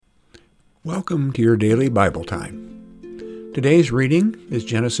Welcome to your daily Bible time. Today's reading is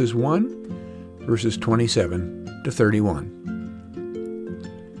Genesis 1, verses 27 to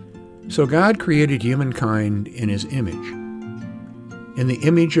 31. So God created humankind in his image. In the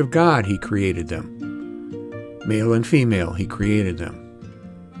image of God he created them. Male and female he created them.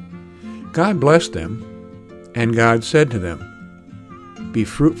 God blessed them, and God said to them, "Be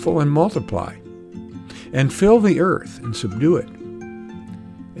fruitful and multiply, and fill the earth and subdue it,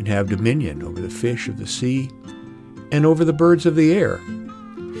 and have dominion over the fish of the sea, and over the birds of the air,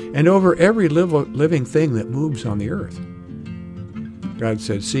 and over every living thing that moves on the earth." God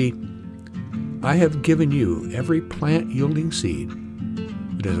said, "See, I have given you every plant yielding seed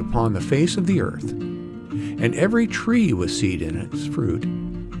that is upon the face of the earth, and every tree with seed in its fruit.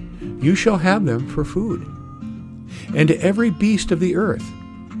 You shall have them for food. And to every beast of the earth,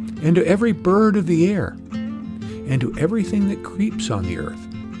 and to every bird of the air, and to everything that creeps on the earth,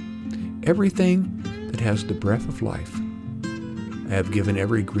 everything that has the breath of life, I have given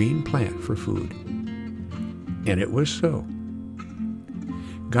every green plant for food." And it was so.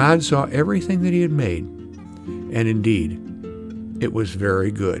 God saw everything that he had made, and indeed, it was very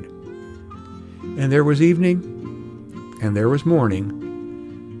good. And there was evening, and there was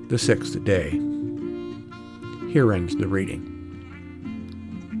morning, the sixth day. Here ends the reading.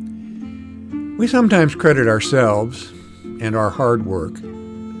 We sometimes credit ourselves and our hard work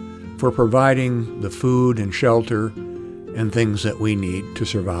for providing the food and shelter and things that we need to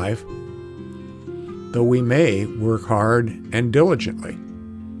survive, though we may work hard and diligently.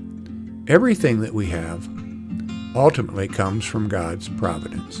 Everything that we have ultimately comes from God's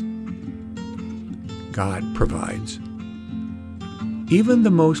providence. God provides. Even the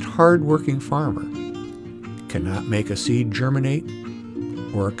most hard-working farmer cannot make a seed germinate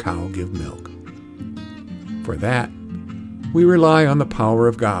or a cow give milk. For that, we rely on the power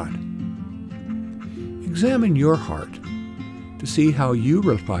of God. Examine your heart to see how you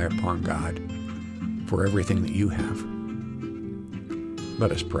rely upon God for everything that you have.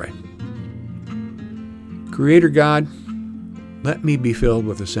 Let us pray. Creator God, let me be filled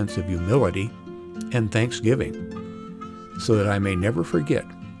with a sense of humility and thanksgiving, so that I may never forget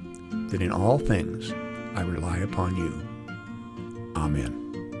that in all things I rely upon you. Amen.